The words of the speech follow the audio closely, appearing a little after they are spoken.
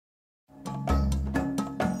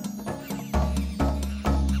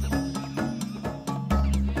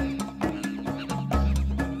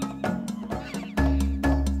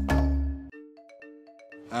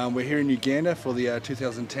We're here in Uganda for the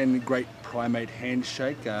 2010 Great Primate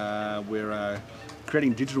Handshake. We're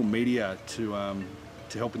creating digital media to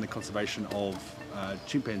help in the conservation of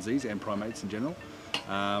chimpanzees and primates in general.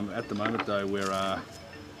 At the moment though,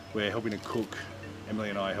 we're helping to cook, Emily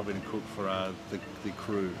and I are helping to cook for the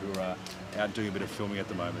crew who are out doing a bit of filming at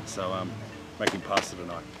the moment, so making pasta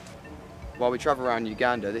tonight. While we travel around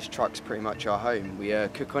Uganda, this truck's pretty much our home. We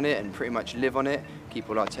cook on it and pretty much live on it, keep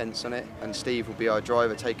all our tents on it, and Steve will be our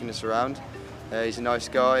driver taking us around. He's a nice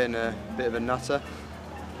guy and a bit of a nutter.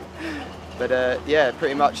 But yeah,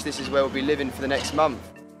 pretty much this is where we'll be living for the next month.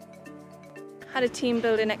 Had a team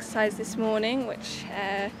building exercise this morning which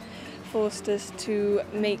forced us to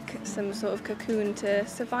make some sort of cocoon to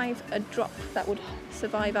survive a drop that would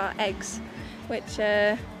survive our eggs, which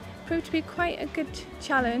proved to be quite a good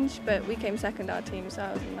challenge, but we came second our team, so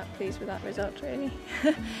I wasn't that pleased with that result really.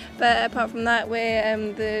 But apart from that,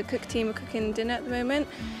 we're the cook team are cooking dinner at the moment.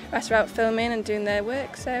 The rest are out filming and doing their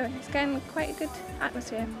work, so it's getting quite a good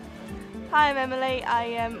atmosphere. Hi, I'm Emily.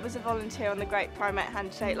 I was a volunteer on the Great Primate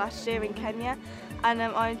Handshake last year in Kenya, and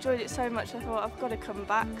I enjoyed it so much I thought I've got to come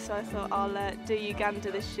back, so I thought I'll do Uganda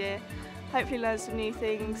this year. Hopefully learn some new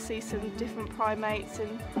things, see some different primates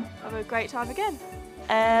and have a great time again.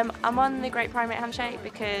 I'm on the Great Primate Handshake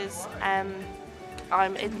because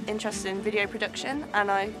I'm interested in video production,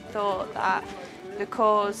 and I thought that the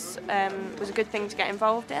cause was a good thing to get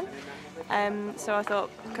involved in. So I thought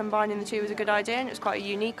combining the two was a good idea, and it was quite a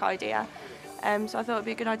unique idea. So I thought it would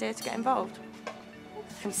be a good idea to get involved.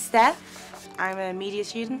 I'm Steph. I'm a media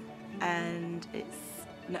student, and it's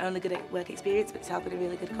not only good work experience, but it's helping a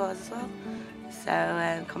really good cause as well.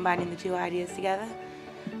 So combining the two ideas together,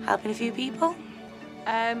 helping a few people.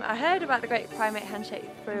 I heard about the Great Primate Handshake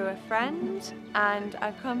through a friend, and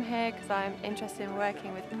I've come here because I'm interested in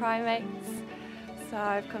working with primates. So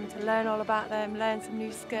I've come to learn all about them, learn some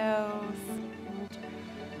new skills, and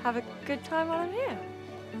have a good time while I'm here.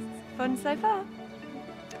 It's fun so far.